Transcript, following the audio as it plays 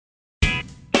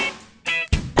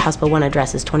House Bill 1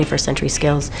 addresses 21st century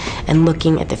skills and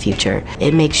looking at the future.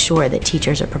 It makes sure that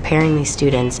teachers are preparing these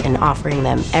students and offering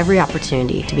them every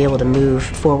opportunity to be able to move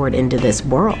forward into this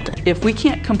world. If we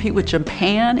can't compete with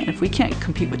Japan, and if we can't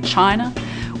compete with China,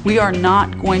 we are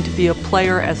not going to be a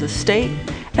player as a state.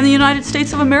 And the United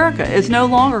States of America is no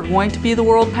longer going to be the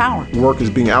world power. Work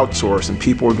is being outsourced and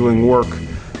people are doing work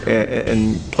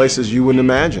in places you wouldn't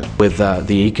imagine. With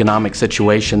the economic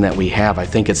situation that we have, I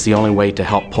think it's the only way to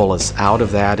help pull us out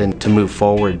of that and to move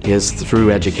forward is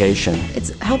through education.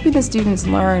 It's helping the students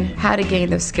learn how to gain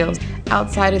those skills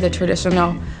outside of the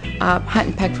traditional hunt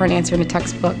and peck for an answer in a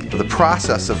textbook. The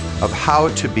process of how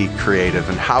to be creative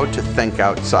and how to think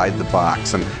outside the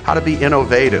box and how to be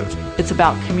innovative. It's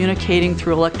about communicating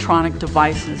through electronic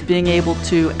devices, being able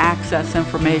to access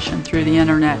information through the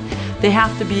internet. They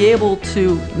have to be able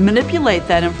to manipulate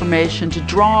that information to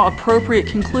draw appropriate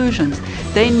conclusions.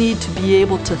 They need to be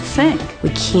able to think. We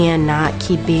cannot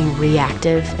keep being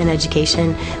reactive in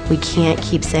education. We can't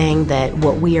keep saying that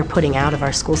what we are putting out of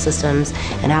our school systems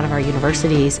and out of our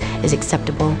universities is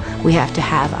acceptable. We have to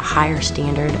have a higher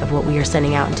standard of what we are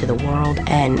sending out into the world,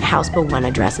 and House Bill 1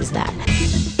 addresses that.